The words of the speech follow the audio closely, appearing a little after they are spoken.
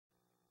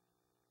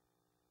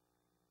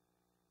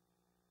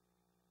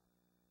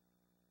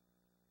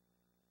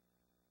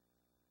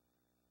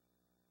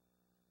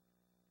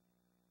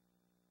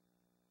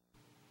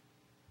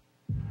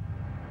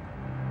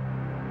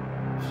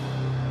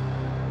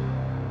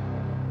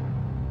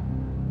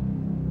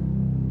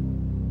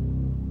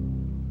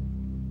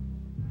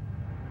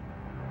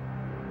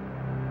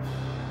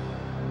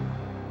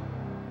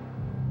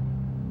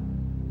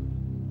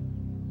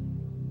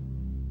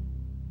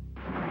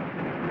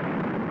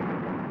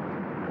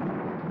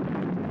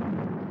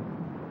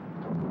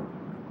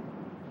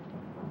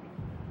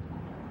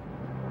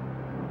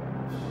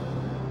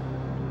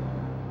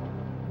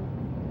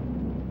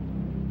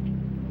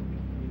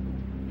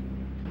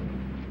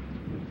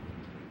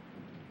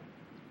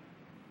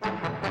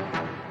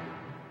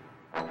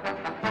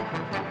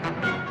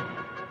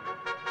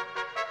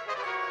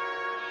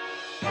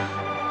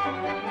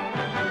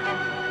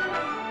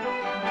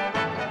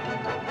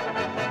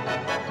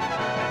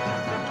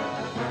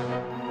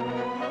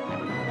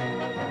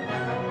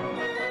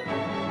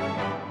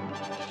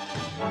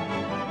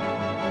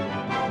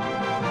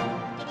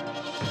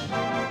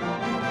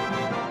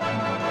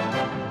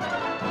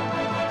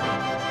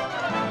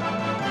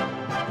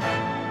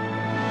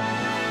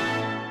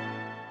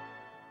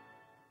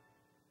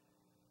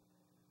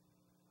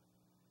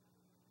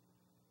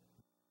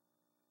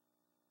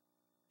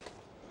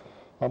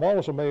I'm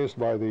always amazed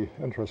by the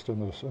interest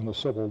in the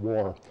Civil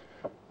War.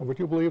 Would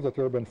you believe that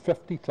there have been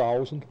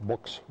 50,000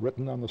 books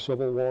written on the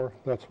Civil War?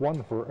 That's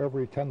one for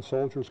every 10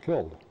 soldiers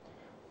killed.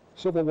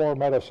 Civil War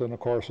medicine, of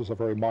course, is a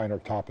very minor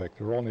topic.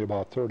 There are only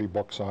about 30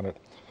 books on it.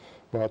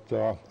 But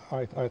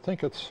I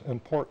think it's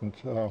important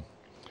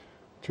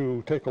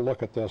to take a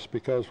look at this,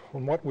 because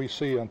from what we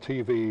see on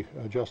TV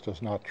just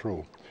is not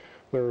true.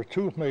 There are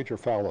two major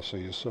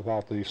fallacies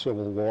about the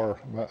Civil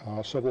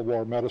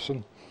War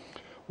medicine.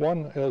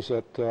 One is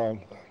that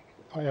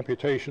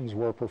amputations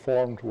were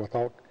performed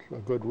without a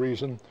good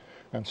reason,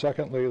 and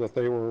secondly, that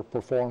they were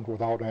performed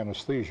without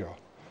anesthesia.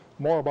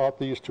 More about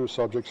these two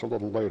subjects a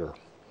little later.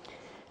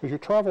 As you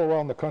travel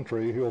around the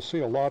country, you'll see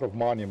a lot of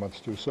monuments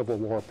to Civil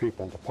War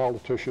people, to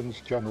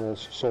politicians,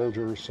 generals,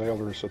 soldiers,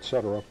 sailors,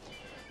 etc.,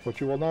 but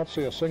you will not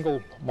see a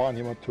single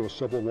monument to a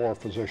Civil War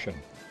physician.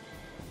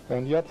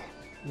 And yet,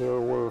 there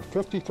were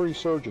 53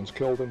 surgeons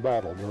killed in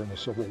battle during the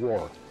Civil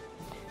War.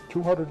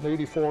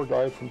 284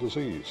 died from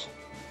disease.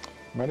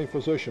 Many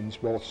physicians,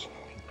 both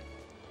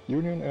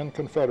Union and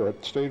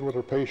Confederate, stayed with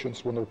their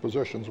patients when their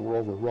physicians were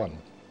overrun.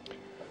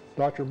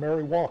 Dr.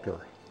 Mary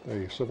Walker,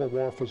 a Civil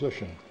War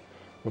physician,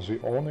 was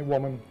the only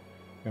woman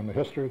in the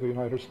history of the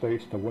United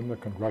States to win the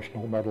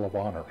Congressional Medal of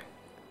Honor.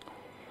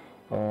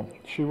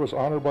 She was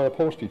honored by a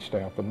postage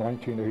stamp in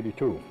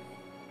 1982.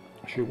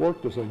 She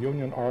worked as a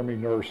Union Army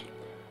nurse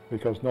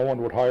because no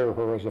one would hire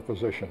her as a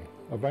physician.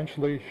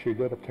 Eventually, she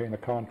did obtain a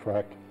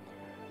contract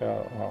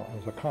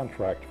as a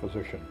contract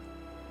physician.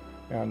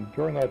 And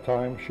during that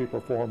time, she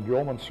performed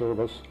yeoman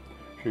service.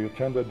 She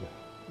attended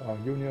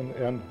Union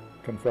and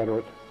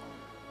Confederate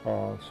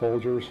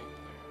soldiers.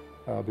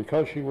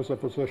 Because she was a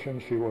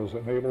physician, she was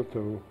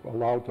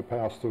allowed to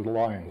pass through the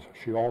lines.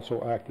 She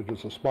also acted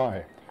as a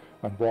spy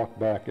and brought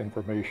back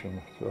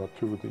information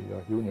to the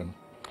Union.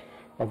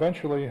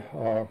 Eventually,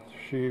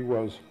 she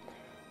was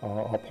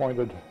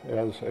appointed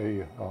as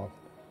an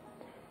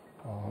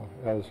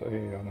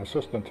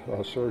assistant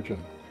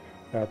surgeon.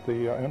 At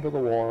the end of the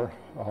war,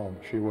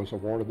 she was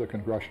awarded the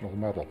Congressional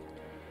Medal.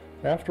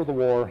 After the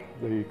war,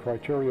 the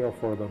criteria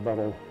for the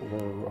medal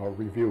were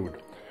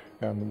reviewed,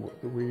 and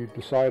we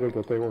decided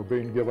that they were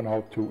being given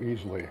out too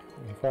easily.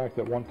 In fact,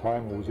 at one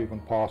time it was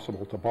even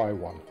possible to buy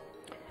one.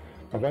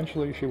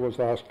 Eventually she was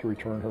asked to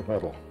return her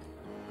medal,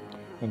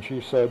 and she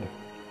said,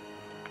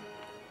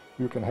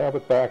 "You can have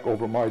it back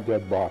over my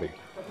dead body."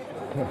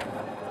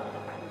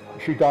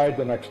 She died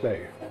the next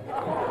day.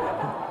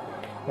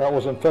 That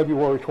was on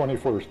February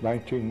 21st,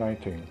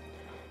 1919.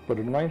 But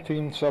in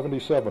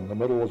 1977, the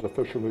medal was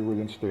officially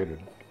reinstated.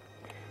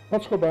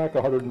 Let's go back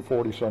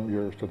 140 some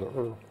years to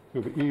the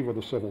eve of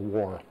the Civil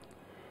War.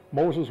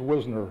 Moses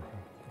Wisner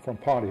from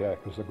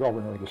Pontiac is the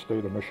governor of the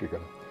state of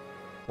Michigan.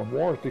 When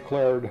war is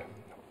declared,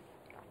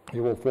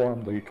 he will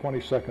form the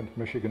 22nd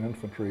Michigan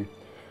Infantry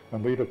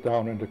and lead it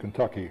down into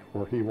Kentucky,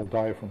 where he will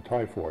die from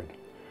typhoid.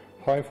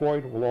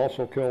 Typhoid will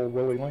also kill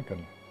Willie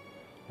Lincoln,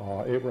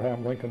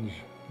 Abraham Lincoln's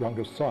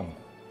youngest son.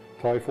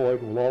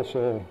 Typhoid will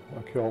also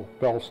kill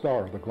Belle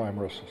Starr, the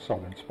glamorous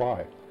Southern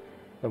spy.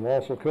 It will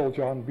also kill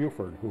John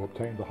Buford, who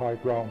obtained the high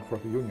ground for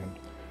the Union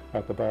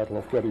at the Battle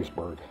of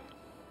Gettysburg.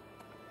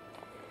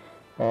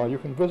 You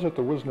can visit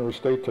the Wisner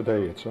estate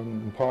today. It's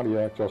in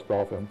Pontiac, just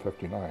off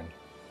M59.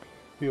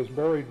 He is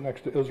buried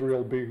next to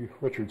Israel B.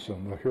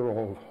 Richardson, the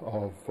hero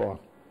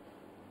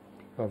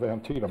of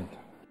Antietam.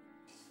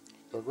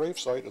 Their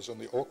gravesite is in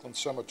the Oakland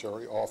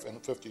Cemetery off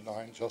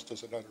M59, just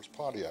as it enters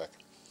Pontiac.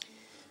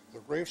 The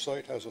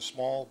gravesite has a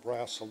small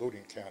brass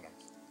saluting cannon.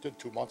 It did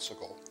 2 months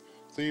ago.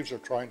 Thieves are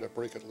trying to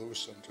break it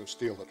loose and to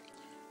steal it,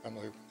 and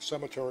the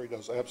cemetery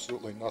does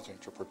absolutely nothing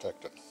to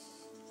protect it.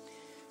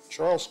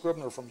 Charles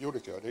Scribner from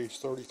Utica, at age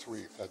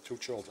 33, had 2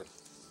 children.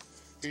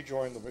 He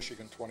joined the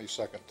Michigan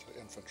 22nd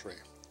Infantry,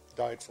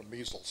 died from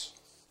measles.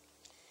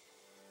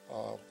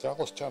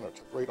 Dallas Tennant,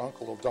 a great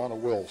uncle of Donna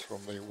Wills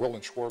from the Will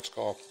and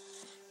Schwarzkopf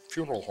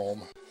Funeral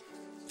Home,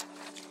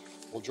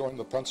 will join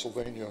the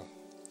Pennsylvania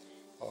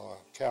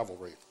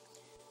Cavalry.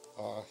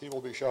 He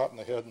will be shot in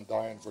the head and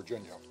die in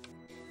Virginia.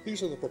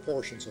 These are the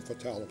proportions of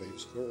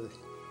fatalities. There were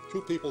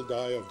 2 people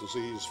die of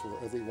disease for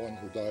every one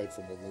who died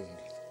from a wound.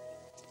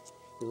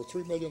 There were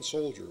 3 million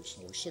soldiers.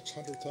 There were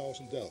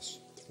 600,000 deaths,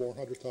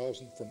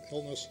 400,000 from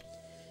illness,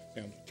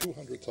 and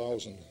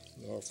 200,000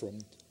 from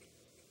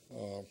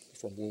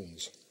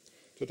wounds.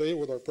 Today,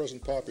 with our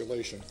present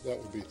population, that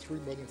would be 3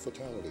 million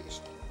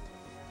fatalities.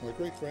 My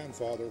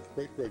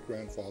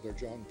great-great-grandfather,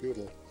 John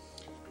Butel,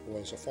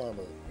 was a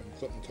farmer in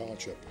Clinton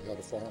Township. He had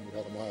a farm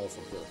about a mile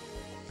from here.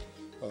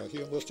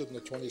 He enlisted in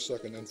the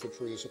 22nd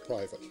Infantry as a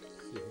private.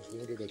 He was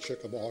wounded at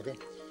Chickamauga,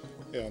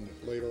 and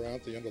later on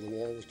at the end of the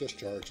war was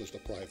discharged as a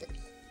private.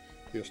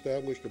 He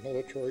established a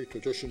military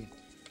tradition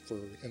for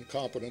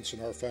incompetence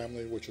in our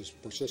family, which has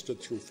persisted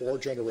through 4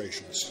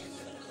 generations.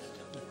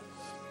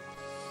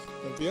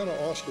 In Vienna,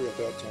 Austria at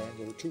that time,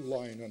 there were 2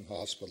 lying-in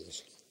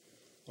hospitals.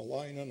 A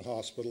lying-in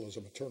hospital is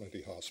a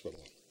maternity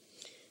hospital.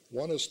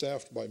 One is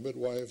staffed by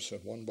midwives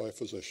and one by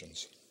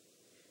physicians.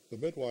 The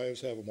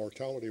midwives have a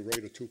mortality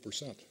rate of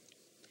 2%.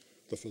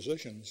 The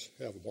physicians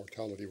have a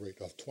mortality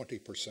rate of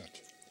 20%.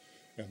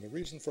 And the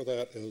reason for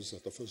that is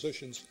that the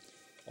physicians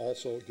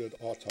also did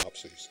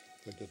autopsies.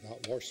 They did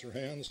not wash their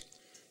hands,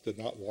 did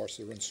not wash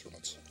their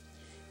instruments.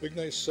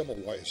 Ignaz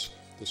Semmelweis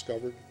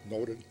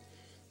noted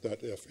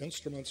that if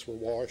instruments were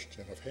washed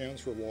and if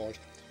hands were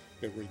washed,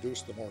 it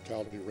reduced the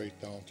mortality rate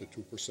down to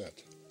 2%.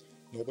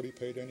 Nobody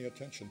paid any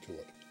attention to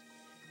it.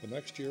 The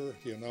next year,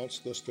 he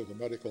announced this to the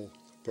medical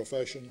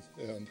profession,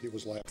 and he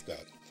was laughed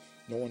at.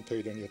 No one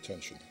paid any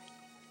attention.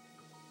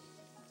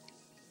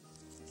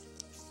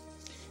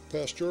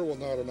 Pasteur will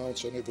not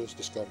announce any of his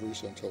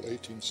discoveries until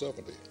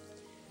 1870.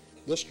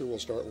 Lister will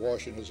start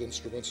washing his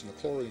instruments in a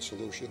chlorine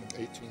solution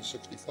in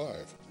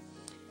 1865.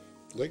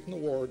 Late in the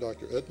war,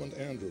 Dr. Edmund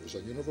Andrews,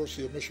 a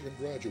University of Michigan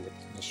graduate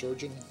and a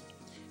surgeon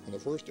in the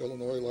 1st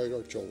Illinois Light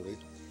Artillery,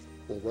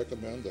 will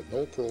recommend that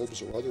no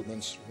probes or other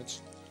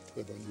instruments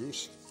that have been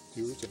used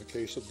in a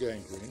case of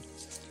gangrene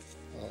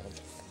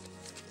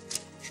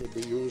should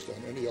be used on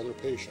any other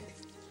patient,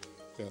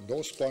 and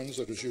no sponge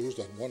that is used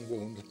on one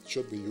wound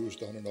should be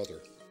used on another.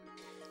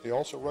 He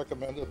also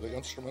recommended the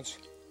instruments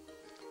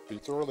be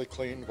thoroughly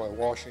cleaned by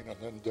washing and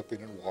then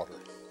dipping in water.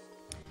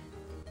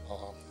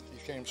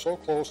 He came so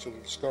close to the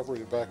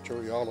discovery of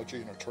bacteriology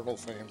and eternal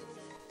fame,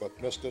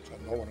 but missed it,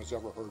 and no one has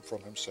ever heard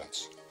from him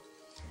since.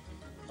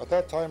 At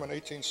that time in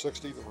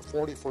 1860, there were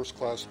 40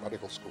 first-class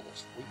medical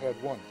schools. We had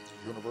one,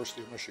 the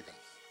University of Michigan.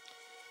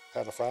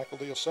 Had a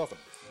faculty of 7,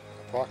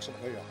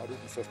 approximately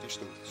 150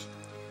 students.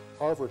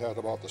 Harvard had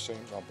about the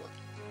same number.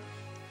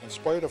 In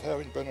spite of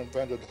having been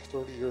invented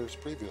 30 years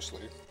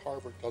previously,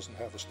 Harvard doesn't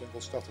have a single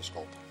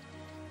stethoscope.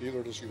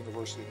 Neither does the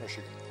University of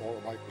Michigan, or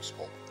a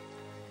microscope.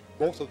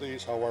 Both of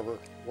these, however,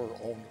 were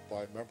owned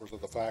by members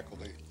of the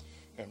faculty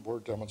and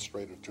were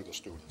demonstrated to the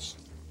students.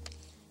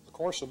 The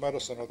course of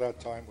medicine at that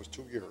time was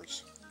 2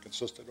 years,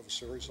 consisted of a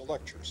series of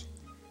lectures.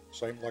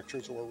 Same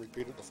lectures were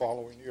repeated the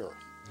following year.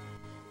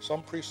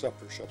 Some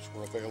preceptorships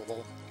were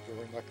available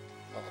during the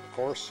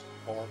course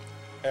or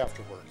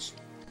afterwards.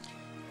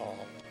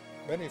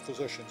 Many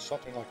physicians,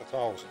 something like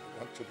 1,000,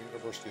 went to the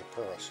University of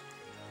Paris,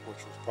 which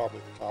was probably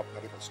the top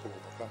medical school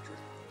in the country.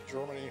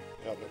 Germany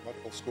had a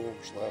medical school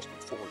which lasted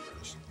 4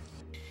 years.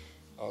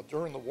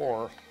 During the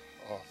war,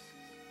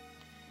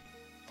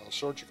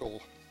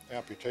 surgical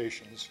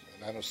amputations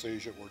and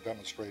anesthesia were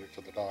demonstrated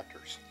to the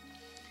doctors.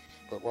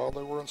 But while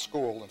they were in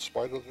school, in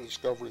spite of the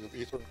discovery of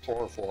ether and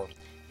chloroform,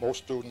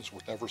 most students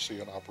would never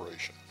see an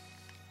operation.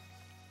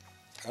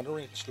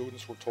 Entering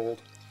students were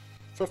told,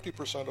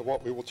 50% of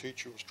what we will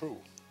teach you is true,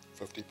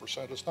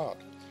 50% is not.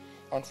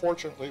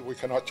 Unfortunately, we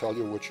cannot tell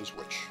you which is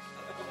which.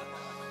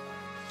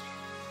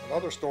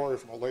 Another story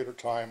from a later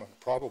time, and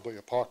probably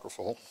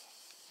apocryphal,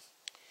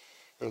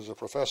 is a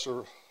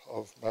professor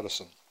of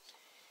medicine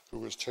who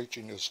was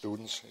teaching his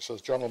students. He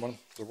says, gentlemen,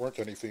 there weren't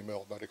any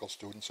female medical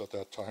students at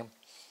that time.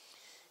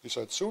 He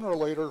said, sooner or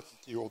later,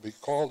 you will be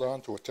called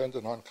on to attend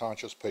an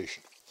unconscious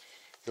patient.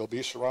 You'll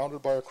be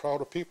surrounded by a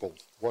crowd of people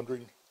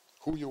wondering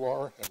who you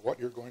are and what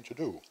you're going to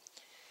do.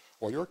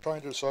 While you're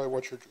trying to decide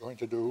what you're going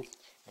to do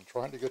and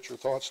trying to get your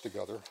thoughts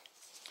together,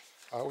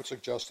 I would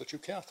suggest that you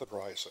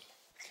catheterize him.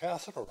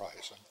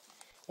 Catheterize him?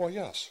 Well,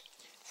 yes.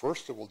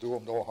 First, it will do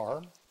him no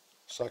harm.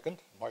 Second,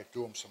 it might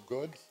do him some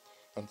good.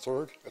 And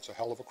third, it's a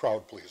hell of a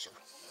crowd pleaser.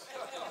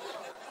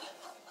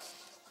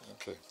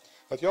 Okay.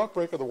 At the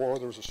outbreak of the war,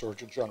 there was a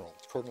Surgeon General,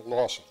 Colonel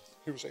Lawson.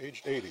 He was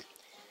aged 80.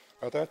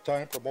 At that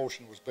time,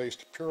 promotion was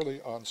based purely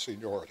on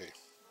seniority.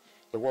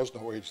 There was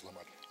no age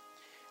limit.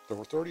 There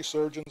were 30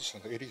 surgeons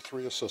and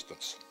 83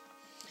 assistants.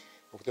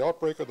 With the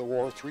outbreak of the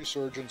war, 3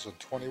 surgeons and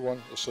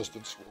 21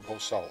 assistants will go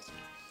south.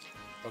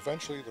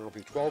 Eventually, there will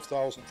be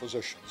 12,000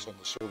 physicians in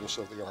the service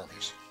of the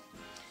armies.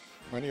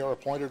 Many are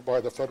appointed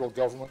by the federal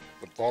government,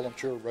 but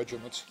volunteer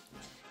regiments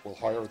will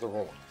hire their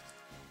own.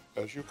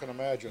 As you can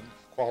imagine,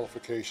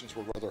 qualifications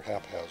were rather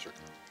haphazard.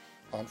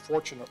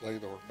 Unfortunately,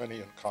 there were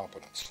many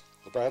incompetents.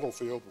 The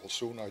battlefield will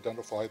soon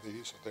identify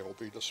these, and they will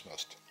be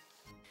dismissed.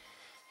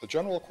 The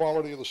general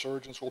quality of the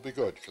surgeons will be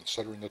good,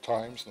 considering the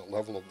times and the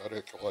level of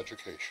medical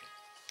education.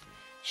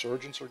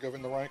 Surgeons are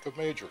given the rank of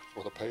major,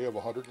 with a pay of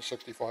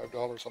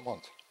 $165 a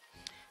month.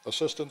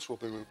 Assistants will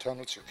be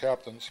lieutenants or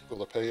captains, with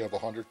a pay of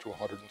 $100 to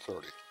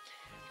 $130.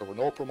 There were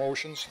no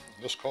promotions,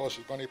 and this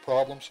causes many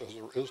problems as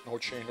there is no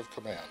chain of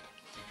command.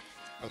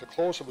 At the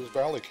close of his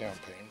Valley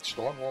campaign,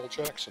 Stonewall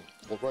Jackson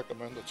will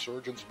recommend that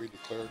surgeons be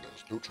declared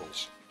as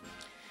neutrals.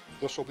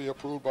 This will be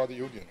approved by the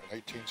Union in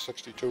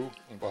 1862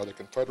 and by the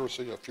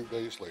Confederacy a few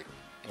days later.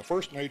 The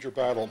first major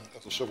battle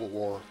of the Civil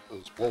War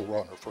is Bull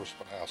Run, or First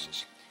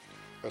Manassas.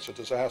 It's a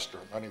disaster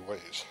in many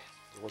ways.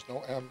 There was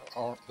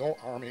no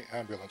Army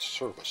ambulance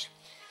service.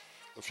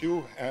 The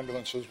few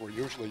ambulances were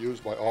usually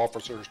used by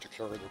officers to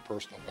carry their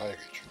personal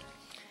baggage.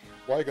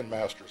 Wagon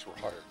masters were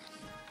hired.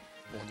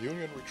 When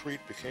Union retreat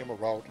became a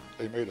rout,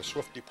 they made a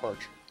swift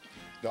departure.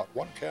 Not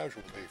one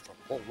casualty from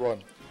Bull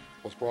Run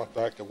was brought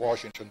back to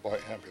Washington by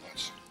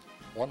ambulance.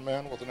 One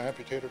man with an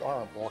amputated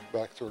arm walked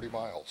back 30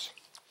 miles.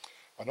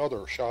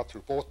 Another, shot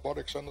through both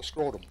buttocks and the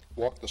scrotum,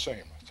 walked the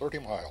same, 30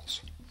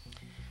 miles.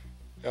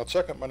 At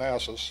 2nd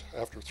Manassas,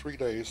 after 3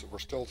 days, there were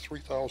still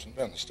 3,000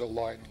 men still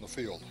lying in the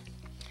field.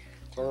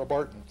 Clara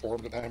Barton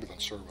formed an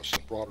ambulance service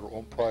and brought her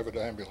own private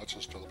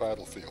ambulances to the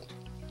battlefield.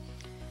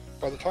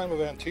 By the time of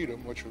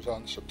Antietam, which was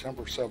on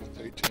September 7,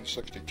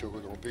 1862,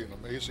 there will be an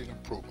amazing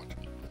improvement.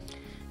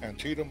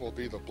 Antietam will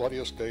be the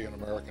bloodiest day in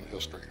American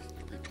history.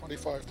 There will be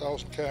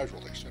 25,000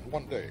 casualties in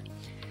one day.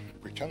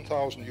 There will be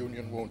 10,000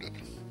 Union wounded.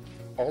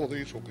 All of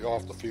these will be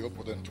off the field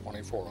within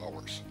 24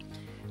 hours.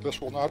 This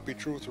will not be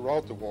true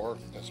throughout the war,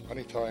 as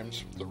many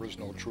times there is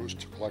no truce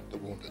to collect the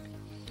wounded.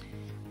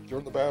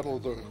 During the Battle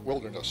of the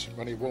Wilderness,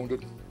 many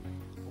wounded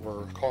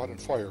were caught in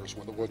fires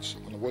when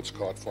the woods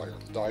caught fire,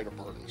 died of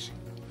burns.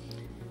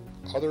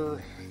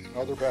 In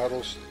other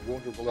battles, the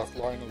wounded were left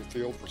lying in the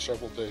field for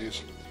several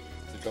days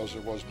because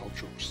there was no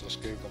truce. This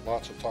gave them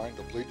lots of time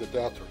to bleed to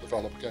death or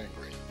develop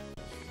gangrene.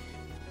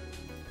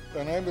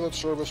 An ambulance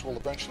service will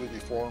eventually be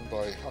formed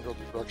under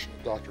the direction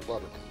of Dr.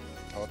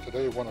 Letterman.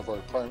 Today, one of our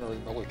primary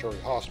military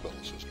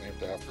hospitals is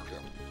named after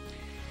him.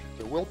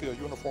 There will be a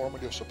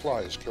uniformity of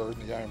supplies carried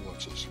in the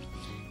ambulances.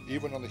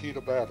 Even in the heat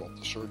of battle,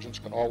 the surgeons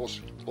can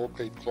always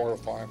locate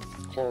chloroform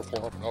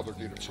and other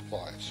needed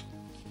supplies.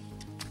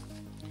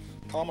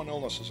 Common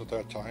illnesses at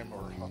that time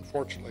were,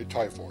 unfortunately,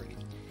 typhoid.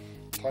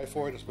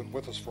 Typhoid has been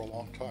with us for a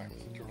long time.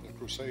 During the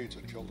Crusades,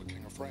 it killed the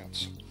King of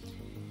France.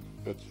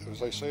 As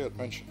they say, it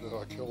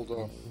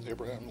killed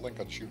Abraham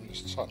Lincoln's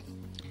youngest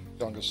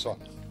son.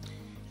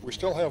 We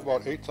still have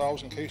about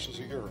 8,000 cases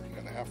a year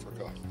in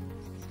Africa,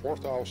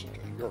 4,000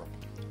 in Europe.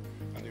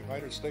 In the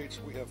United States,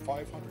 we have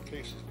 500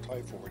 cases of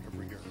typhoid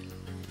every year,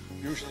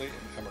 usually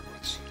in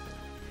immigrants.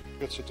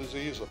 It's a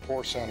disease of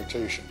poor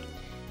sanitation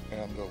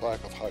and a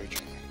lack of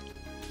hygiene.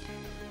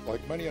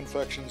 Like many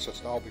infections,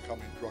 it's now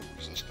becoming drug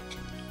resistant.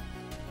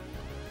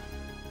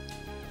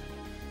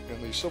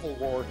 In the Civil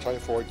War,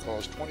 typhoid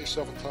caused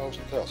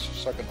 27,000 deaths,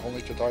 second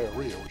only to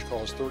diarrhea, which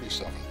caused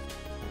 37.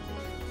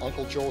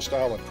 Uncle Joe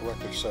Stalin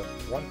correctly said,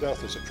 "One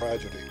death is a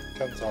tragedy,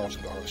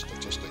 10,000 are a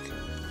statistic."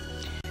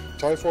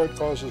 Typhoid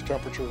causes a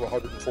temperature of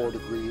 104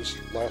 degrees,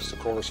 lasts the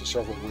course of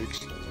several weeks,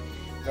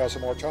 has a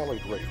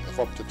mortality rate of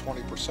up to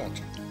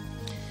 20%.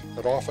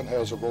 It often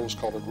has a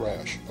rose-colored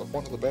rash, but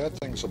one of the bad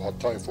things about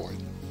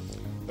typhoid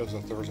is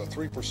that there's a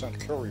 3%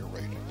 carrier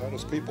rate. That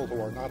is, people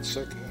who are not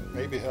sick and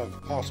maybe have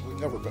possibly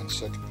never been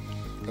sick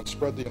can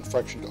spread the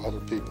infection to other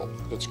people.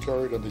 It's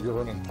carried in the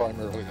urine and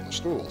primarily in the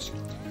stools.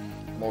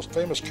 The most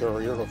famous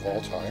carrier of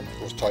all time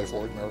was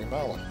typhoid Mary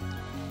Mallon.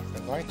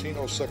 In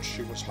 1906,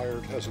 she was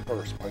hired as a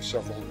nurse by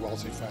several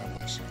wealthy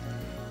families.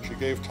 She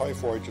gave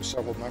typhoid to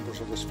several members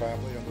of this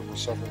family, and there were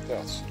several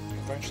deaths.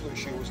 Eventually,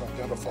 she was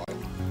identified.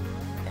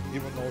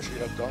 Even though she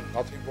had done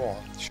nothing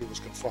wrong, she was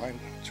confined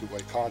to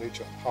a cottage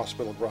on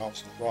hospital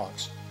grounds in the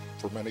Bronx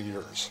for many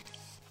years.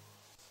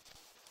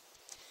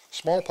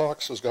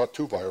 Smallpox has got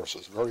two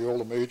viruses,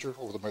 variola major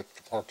with a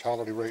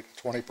mortality rate of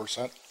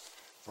 20%,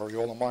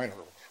 variola minor,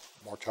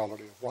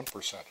 mortality of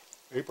 1%.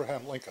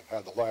 Abraham Lincoln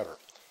had the latter.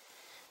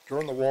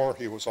 During the war,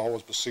 he was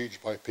always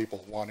besieged by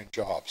people wanting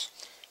jobs,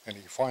 and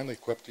he finally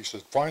quipped, he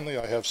said, "Finally,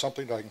 I have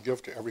something I can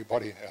give to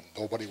everybody, and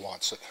nobody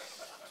wants it."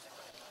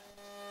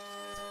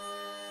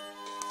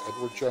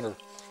 Edward Jenner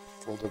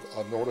will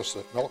notice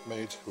that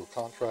milkmaids who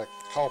contract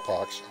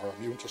cowpox are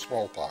immune to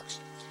smallpox,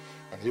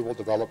 and he will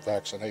develop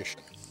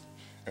vaccination.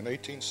 In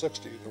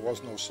 1860, there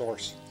was no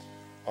source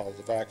of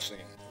the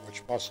vaccine,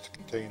 which must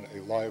contain a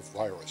live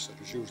virus. It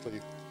is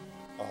usually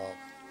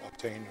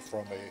obtained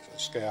from a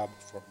scab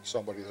from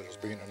somebody that is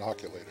being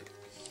inoculated.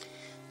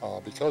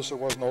 Because there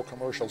was no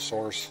commercial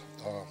source,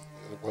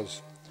 it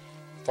was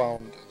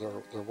found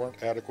there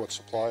weren't adequate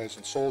supplies,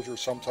 and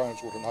soldiers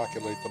sometimes would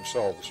inoculate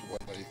themselves when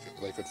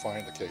they could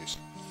find the case.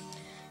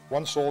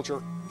 One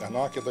soldier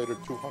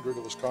inoculated 200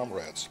 of his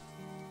comrades.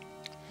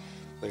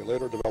 They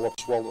later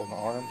developed swollen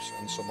arms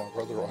and some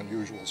other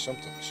unusual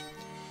symptoms.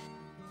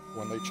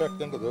 When they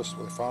checked into this,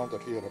 they found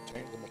that he had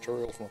obtained the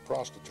material from a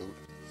prostitute,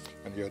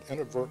 and he had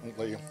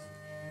inadvertently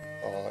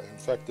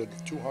infected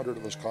 200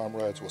 of his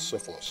comrades with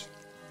syphilis.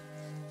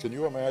 Can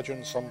you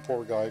imagine some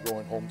poor guy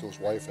going home to his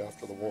wife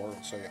after the war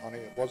and say, "Honey,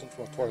 it wasn't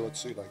from a toilet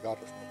seat, I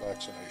got it from a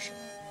vaccination"?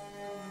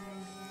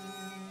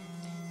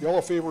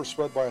 Yellow fever is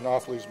spread by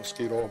Anopheles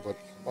mosquito, but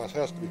it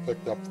has to be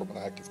picked up from an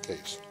active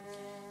case.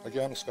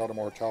 Again, it's got a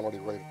mortality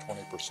rate of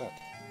 20%.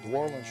 New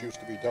Orleans used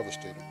to be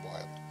devastated by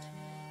it,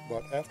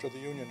 but after the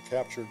Union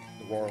captured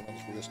New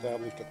Orleans, we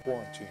established a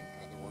quarantine,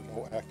 and there were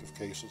no active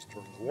cases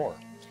during the war.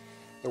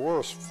 There were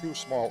a few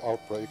small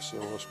outbreaks.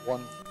 There was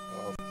one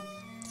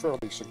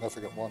fairly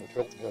significant one at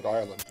Hilton Head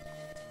Island,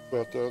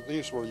 but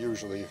these were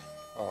usually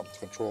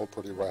controlled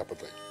pretty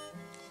rapidly.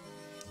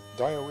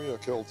 Diarrhea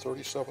killed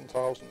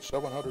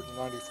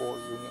 37,794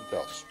 Union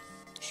deaths,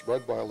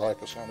 spread by a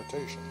lack of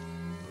sanitation,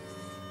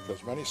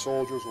 because many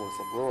soldiers were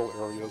from rural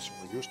areas and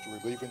were used to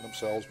relieving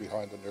themselves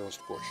behind the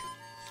nearest bush.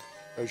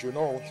 As you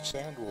know,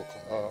 sand will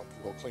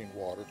clean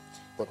water,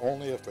 but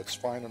only if it's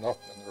fine enough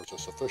and there's a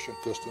sufficient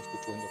distance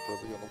between the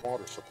privy and the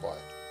water supply.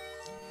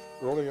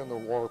 Early in the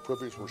war,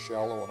 privies were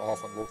shallow and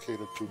often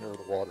located too near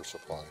the water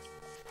supply.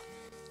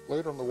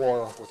 Later in the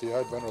war, with the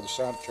advent of the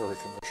sanitary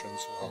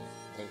commissions,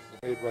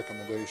 they made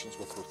recommendations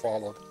which were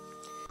followed.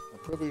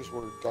 And privies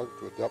were dug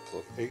to a depth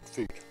of 8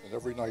 feet, and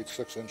every night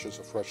 6 inches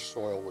of fresh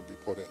soil would be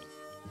put in.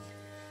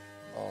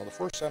 The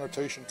first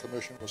sanitation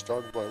commission was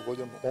started by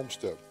William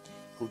Olmsted,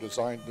 who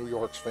designed New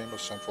York's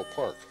famous Central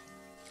Park.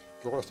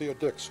 Dorothea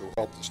Dix, who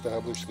helped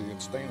establish the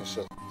insane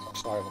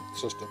asylum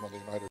system in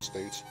the United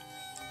States,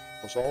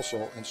 was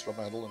also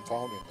instrumental in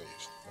founding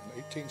these.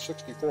 In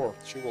 1864,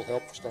 she will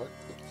help start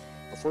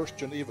the first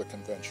Geneva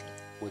Convention,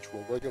 which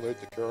will regulate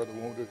the care of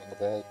the wounded and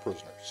of all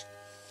prisoners.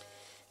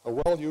 A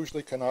well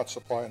usually cannot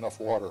supply enough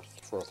water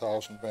for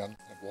 1,000 men,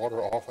 and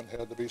water often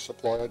had to be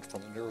supplied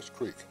from the nearest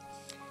creek.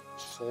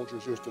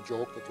 Soldiers used to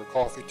joke that their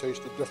coffee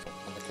tasted different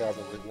when the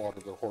cavalry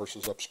watered their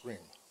horses upstream.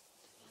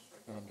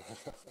 And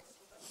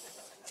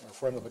our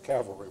friend in the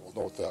cavalry will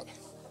note that.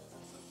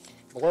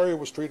 Malaria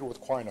was treated with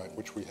quinine,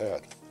 which we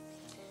had.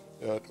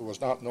 It was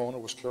not known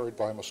it was carried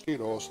by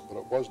mosquitoes, but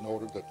it was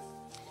noted that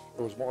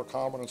it was more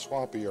common in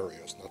swampy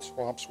areas, and that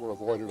swamps were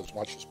avoided as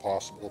much as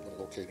possible when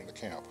locating the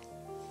camp.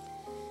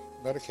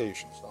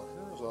 Medications. Now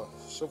here's a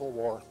Civil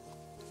War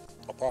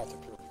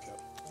apothecary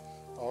kit.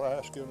 I'll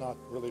ask you not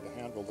really to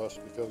handle this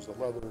because the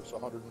leather is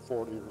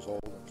 140 years old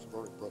and it's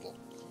very brittle.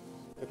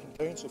 It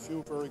contains a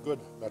few very good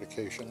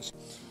medications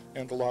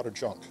and a lot of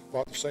junk,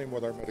 about the same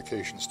with our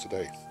medications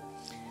today.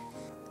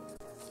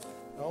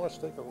 Now let's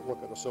take a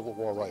look at a Civil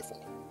War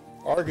rifle.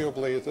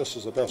 Arguably, this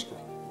is the best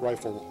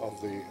rifle of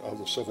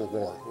the Civil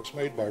War. It was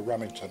made by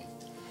Remington.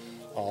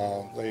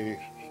 They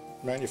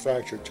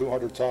manufactured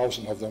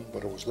 200,000 of them,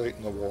 but it was late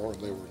in the war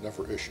and they were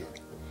never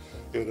issued.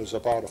 It is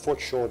about a foot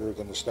shorter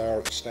than the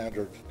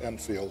standard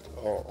Enfield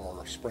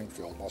or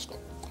Springfield musket.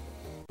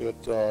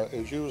 It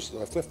is used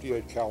a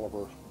 58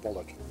 caliber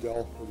bullet.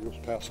 Dell, will you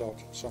pass out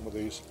some of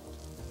these?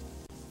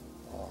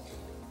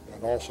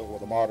 And also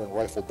with a modern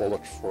rifle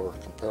bullet for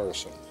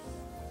comparison.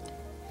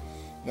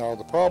 Now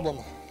the problem,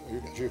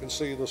 as you can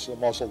see, this is a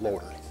muzzle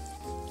loader.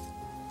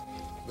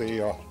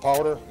 The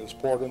powder is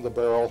poured in the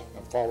barrel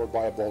and followed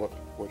by a bullet,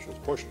 which is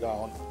pushed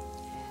down.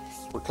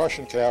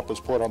 Percussion cap is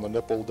put on the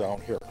nipple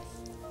down here.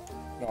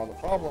 Now the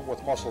problem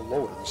with muzzle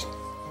loaders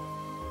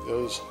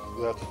is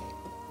that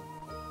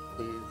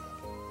the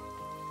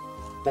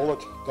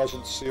bullet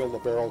doesn't seal the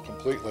barrel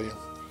completely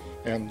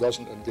and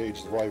doesn't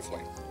engage the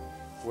rifling.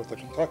 With the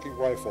Kentucky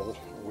rifle,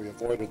 we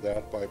avoided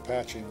that by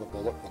patching the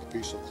bullet with a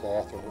piece of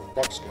cloth or with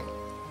buckskin.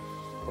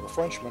 But a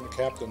Frenchman,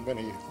 Captain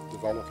Minnie,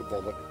 developed a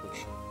bullet which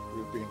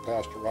is being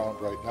passed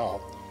around right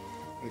now.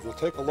 And if you'll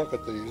take a look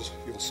at these,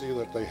 you'll see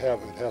that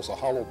it has a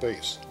hollow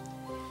base.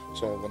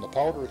 So when the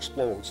powder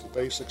explodes, the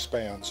base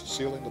expands,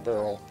 sealing the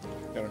barrel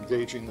and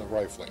engaging the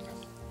rifling.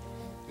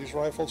 These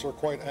rifles are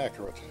quite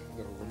accurate.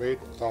 They were made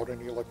without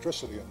any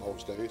electricity in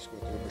those days,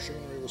 but the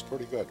machinery was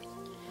pretty good.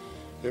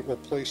 It will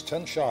place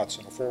 10 shots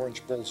in a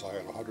 4-inch bullseye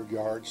at 100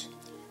 yards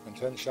and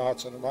 10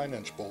 shots in a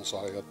 9-inch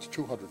bullseye at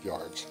 200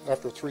 yards.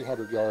 After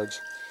 300 yards,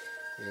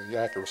 the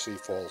accuracy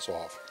falls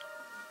off.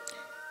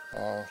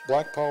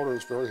 Black powder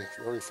is very,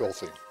 very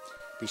filthy.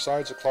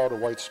 Besides a cloud of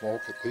white smoke,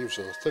 it leaves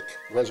a thick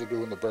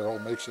residue in the barrel,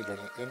 makes it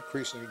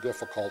increasingly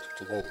difficult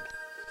to load.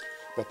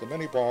 But the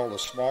mini ball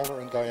is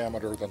smaller in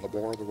diameter than the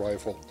bore of the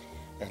rifle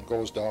and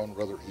goes down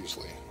rather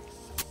easily.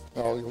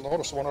 Now you'll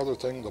notice one other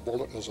thing, the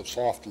bullet is of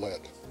soft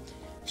lead.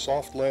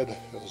 Soft lead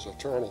is a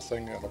terrible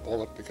thing in a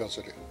bullet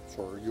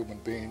for human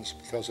beings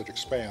because it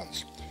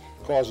expands,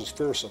 causes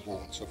fearsome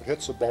wounds. If it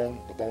hits the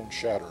bone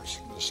shatters,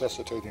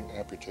 necessitating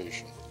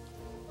amputation.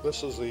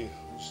 This is a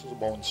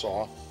bone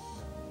saw,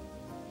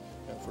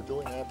 and for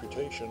doing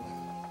amputation,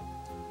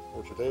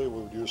 or today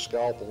we would use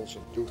scalpels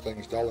and do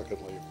things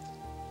delicately.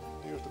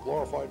 They used a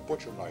glorified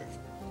butcher knife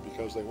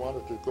because they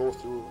wanted to go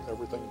through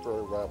everything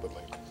very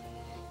rapidly.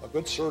 A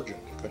good surgeon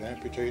could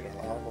amputate an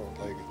arm or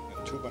a leg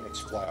in 2 minutes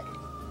flat.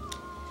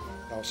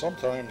 Now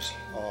sometimes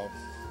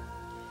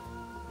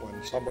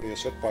when somebody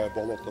is hit by a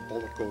bullet, the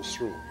bullet goes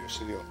through. You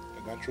see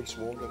an entrance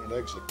wound and an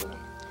exit wound.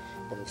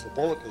 But if the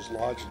bullet is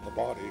lodged in the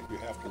body, you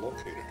have to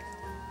locate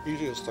it.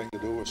 Easiest thing to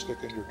do is stick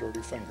in your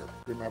dirty finger.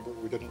 Remember,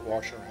 we didn't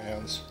wash our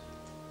hands,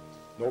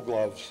 no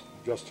gloves,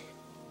 just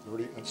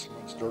dirty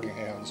instruments, dirty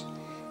hands,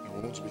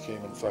 and wounds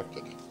became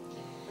infected.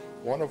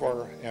 One of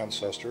our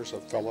ancestors, a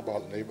fellow by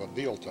the name of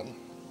Neilton,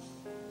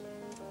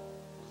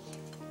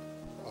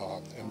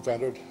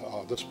 invented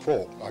this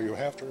probe. Now you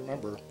have to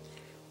remember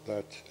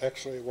that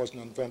X-ray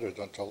wasn't invented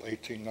until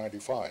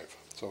 1895.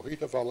 So he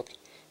developed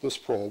this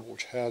probe,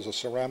 which has a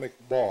ceramic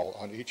ball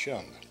on each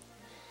end.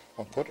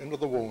 When put into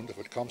the wound, if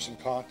it comes in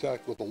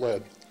contact with the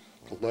lead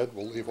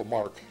will leave a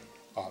mark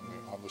on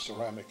the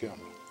ceramic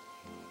end.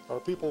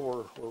 Our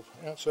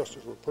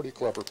ancestors were pretty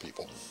clever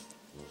people.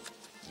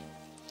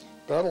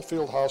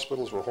 Battlefield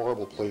hospitals were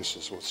horrible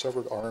places with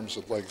severed arms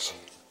and legs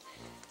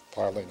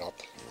piling up.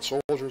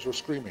 Soldiers were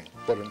screaming,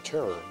 but in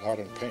terror, not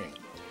in pain.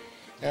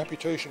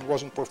 Amputation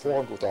wasn't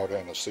performed without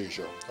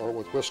anesthesia or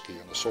with whiskey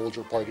and the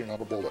soldier biting on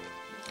a bullet.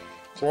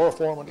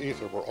 Chloroform and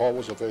ether were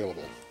always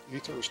available.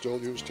 Ether is still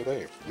used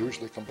today,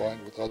 usually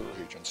combined with other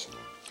agents.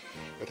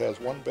 It has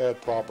one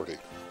bad property.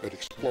 It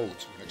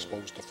explodes when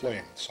exposed to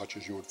flame, such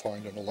as you would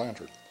find in a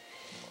lantern.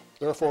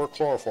 Therefore,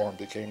 chloroform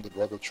became the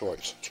drug of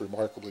choice. It's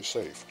remarkably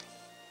safe.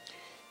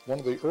 One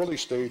of the early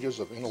stages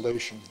of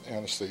inhalation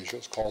anesthesia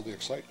is called the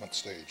excitement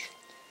stage.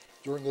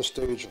 During this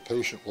stage, the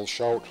patient will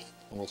shout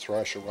and will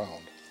thrash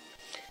around.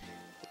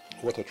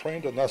 With a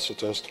trained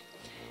anesthetist,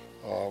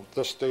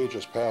 this stage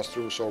is passed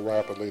through so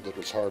rapidly that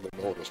it's hardly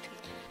noticed.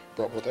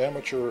 But with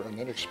amateur and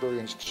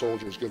inexperienced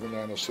soldiers given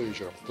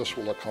anesthesia, this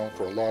will account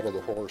for a lot of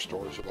the horror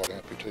stories about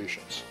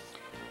amputations.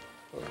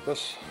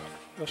 This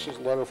is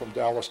a letter from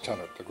Dallas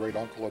Tennant, the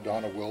great-uncle of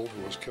Donna Will,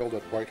 who was killed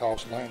at White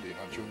House Landing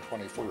on June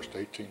 21st,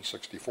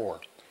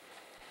 1864.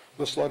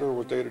 This letter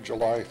was dated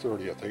July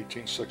 30th,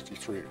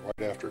 1863,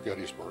 right after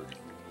Gettysburg.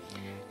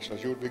 It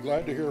says, "You would be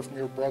glad to hear from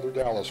your brother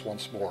Dallas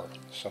once more.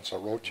 Since I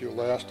wrote to you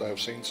last, I have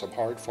seen some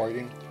hard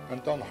fighting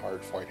and done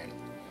hard fighting.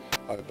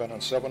 I have been in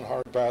 7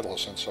 hard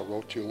battles since I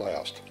wrote to you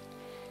last.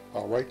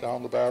 I'll write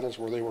down the battles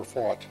where they were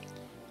fought.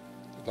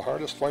 The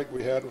hardest fight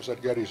we had was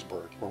at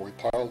Gettysburg, where we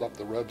piled up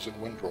the Rebs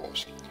in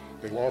windrows.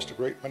 They lost a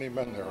great many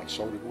men there, and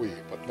so did we,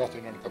 but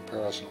nothing in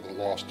comparison with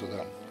the loss to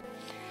them.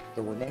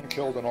 There were men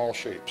killed in all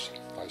shapes.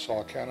 I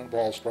saw a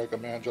cannonball strike a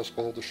man just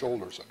below the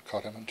shoulders and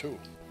cut him in 2.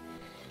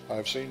 I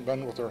have seen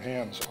men with their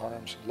hands,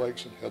 arms,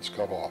 legs, and heads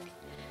cut off.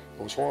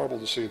 It was horrible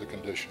to see the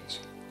conditions.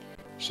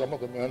 Some of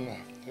the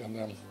men in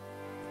them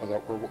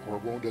that were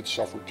wounded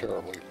suffered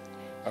terribly.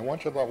 I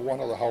went to one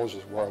of the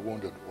houses where our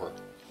wounded were.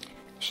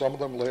 Some of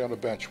them lay on a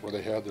bench where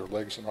they had their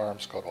legs and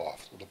arms cut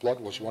off. The blood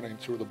was running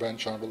through the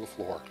bench onto the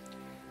floor.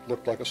 It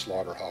looked like a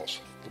slaughterhouse.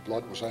 The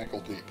blood was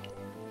ankle deep.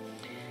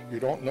 You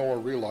don't know or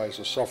realize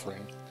the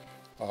suffering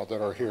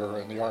that are here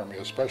in the Army,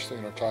 especially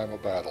in a time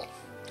of battle.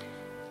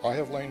 I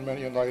have lain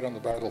many a night on the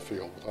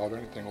battlefield without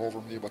anything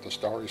over me but the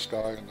starry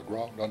sky and the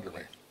ground under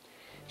me.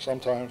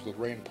 Sometimes with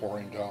rain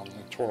pouring down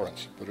in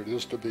torrents, but it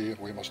is to be, and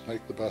we must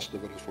make the best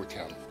of it if we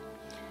can.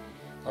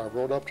 I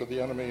rode up to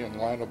the enemy in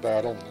line of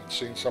battle and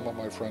seen some of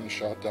my friends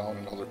shot down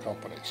in other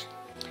companies.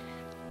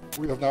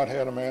 We have not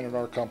had a man in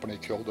our company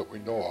killed that we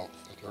know of.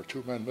 There are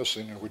 2 men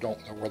missing, and we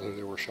don't know whether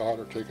they were shot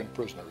or taken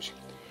prisoners.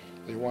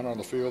 They went on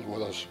the field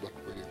with us, but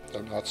we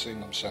have not seen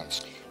them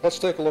since. Let's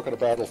take a look at a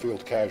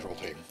battlefield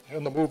casualty.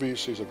 In the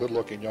movies, he's a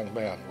good-looking young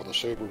man with a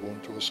saber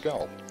wound to his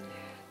scalp.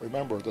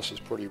 Remember, this is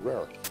pretty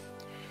rare.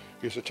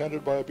 He's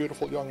attended by a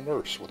beautiful young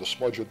nurse with a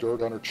smudge of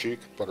dirt on her cheek,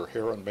 but her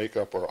hair and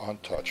makeup are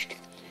untouched.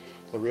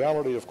 The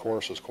reality, of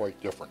course, is quite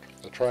different.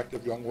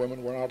 Attractive young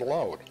women were not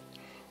allowed.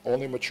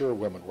 Only mature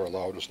women were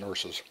allowed as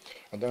nurses,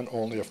 and then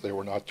only if they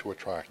were not too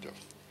attractive.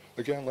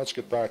 Again, let's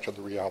get back to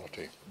the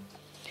reality.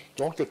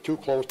 Don't get too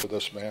close to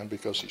this man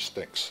because he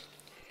stinks.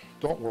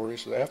 Don't worry,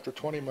 so after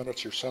 20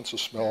 minutes your sense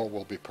of smell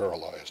will be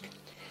paralyzed.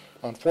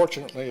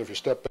 Unfortunately, if you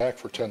step back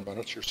for 10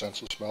 minutes, your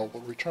sense of smell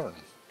will return.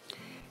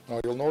 Now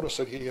you'll notice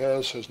that he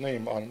has his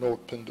name on a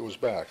note pinned to his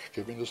back,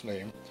 giving his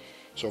name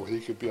so he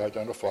could be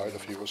identified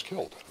if he was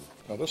killed.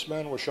 Now this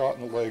man was shot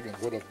in the leg and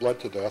would have bled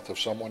to death if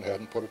someone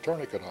hadn't put a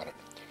tourniquet on it.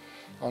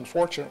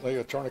 Unfortunately,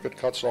 a tourniquet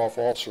cuts off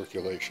all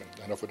circulation,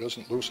 and if it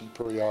isn't loosened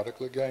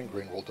periodically,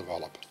 gangrene will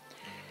develop.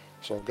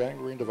 So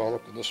gangrene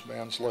developed in this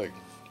man's leg.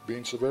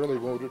 Being severely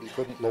wounded, he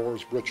couldn't lower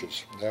his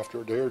breeches, and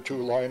after a day or 2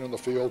 lying in the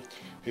field,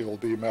 he will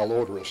be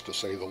malodorous to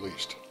say the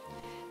least.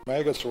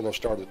 Maggots will have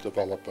started to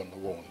develop in the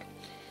wound.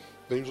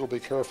 These will be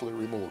carefully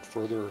removed,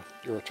 further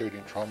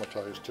irritating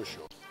traumatized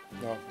tissue.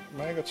 Now,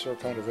 maggots are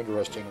kind of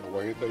interesting in a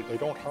way. They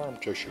don't harm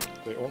tissue.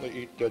 They only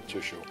eat dead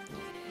tissue.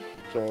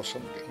 So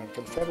in a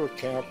Confederate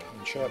camp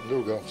in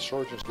Chattanooga,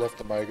 surgeons left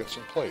the maggots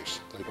in place.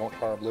 They don't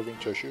harm living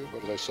tissue,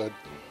 but as I said,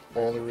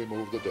 only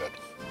remove the dead.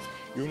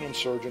 Union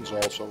surgeons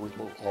also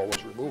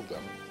always removed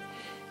them.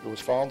 It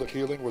was found that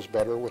healing was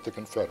better with the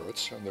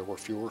Confederates, and there were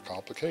fewer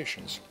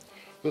complications.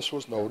 This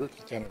was noted,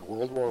 and in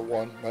World War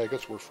I,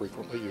 maggots were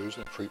frequently used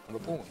in treatment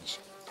of wounds.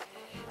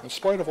 In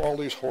spite of all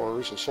these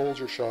horrors, a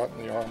soldier shot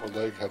in the arm or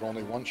leg had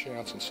only 1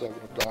 chance in 7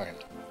 of dying.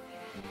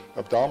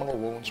 Abdominal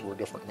wounds were a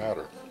different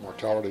matter.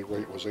 Mortality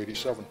rate was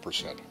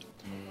 87%.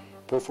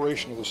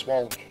 Perforation of the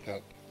small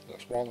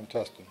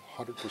intestine,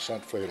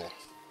 100% fatal.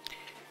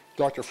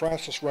 Dr.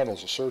 Francis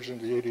Reynolds, a surgeon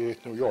of the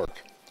 88th New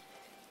York,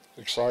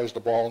 excised a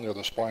ball near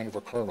the spine of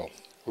a colonel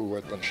who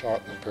had been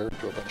shot and appeared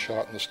to have been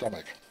shot in the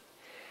stomach.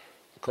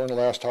 The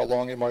colonel asked how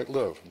long he might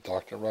live, and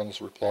Dr.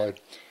 Reynolds replied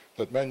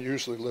that men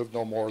usually lived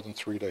no more than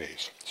 3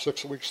 days.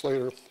 6 weeks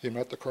later, he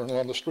met the colonel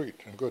on the street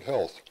in good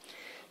health.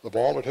 The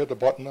ball had hit a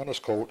button on his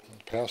coat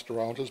and passed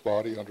around his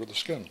body under the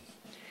skin.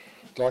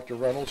 Dr.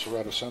 Reynolds, who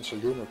had a sense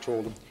of humor,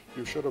 told him,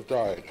 "You should have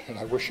died, and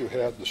I wish you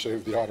had to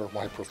save the honor of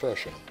my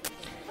profession."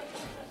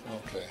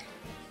 Okay.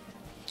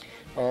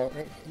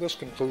 This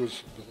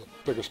concludes the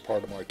biggest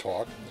part of my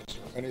talk. Is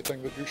there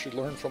anything that you should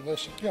learn from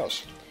this?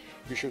 Yes.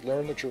 You should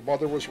learn that your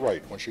mother was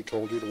right when she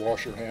told you to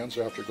wash your hands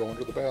after going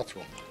to the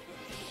bathroom.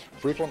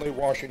 Frequently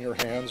washing your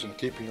hands and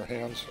keeping your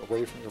hands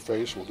away from your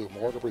face will do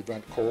more to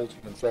prevent colds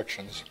and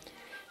infections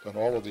than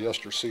all of the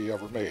ester C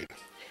ever made.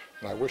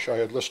 And I wish I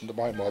had listened to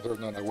my mother,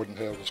 and then I wouldn't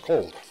have this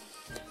cold.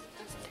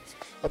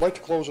 I'd like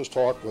to close this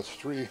talk with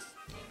 3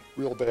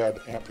 real bad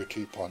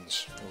amputee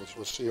puns.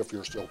 Let's see if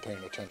you're still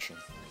paying attention.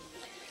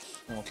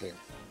 Okay.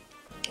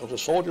 There was a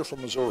soldier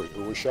from Missouri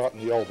who was shot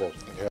in the elbow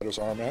and had his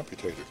arm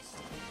amputated.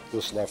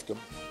 This left him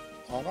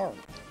unarmed.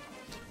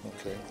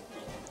 Okay.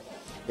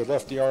 It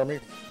left the Army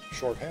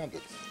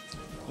short-handed.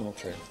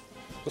 Okay.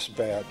 This is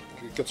bad.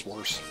 It gets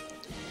worse.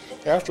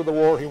 After the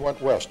war, he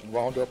went west and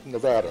wound up in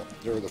Nevada,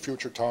 near the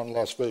future town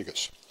Las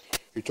Vegas.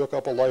 He took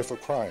up a life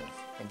of crime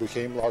and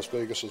became Las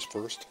Vegas's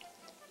first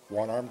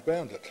one-armed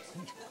bandit.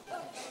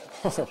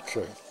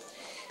 Okay.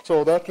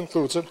 So that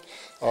concludes it.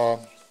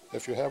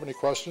 If you have any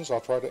questions,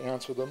 I'll try to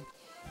answer them.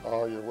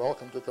 You're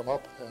welcome to come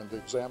up and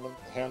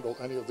handle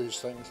any of these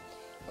things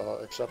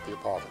except the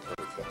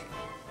apothecary kit.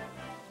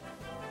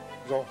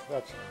 So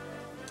that's.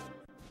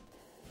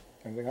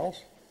 Anything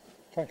else?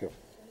 Thank you.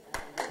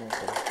 Okay.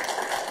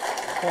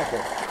 Thank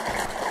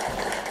you.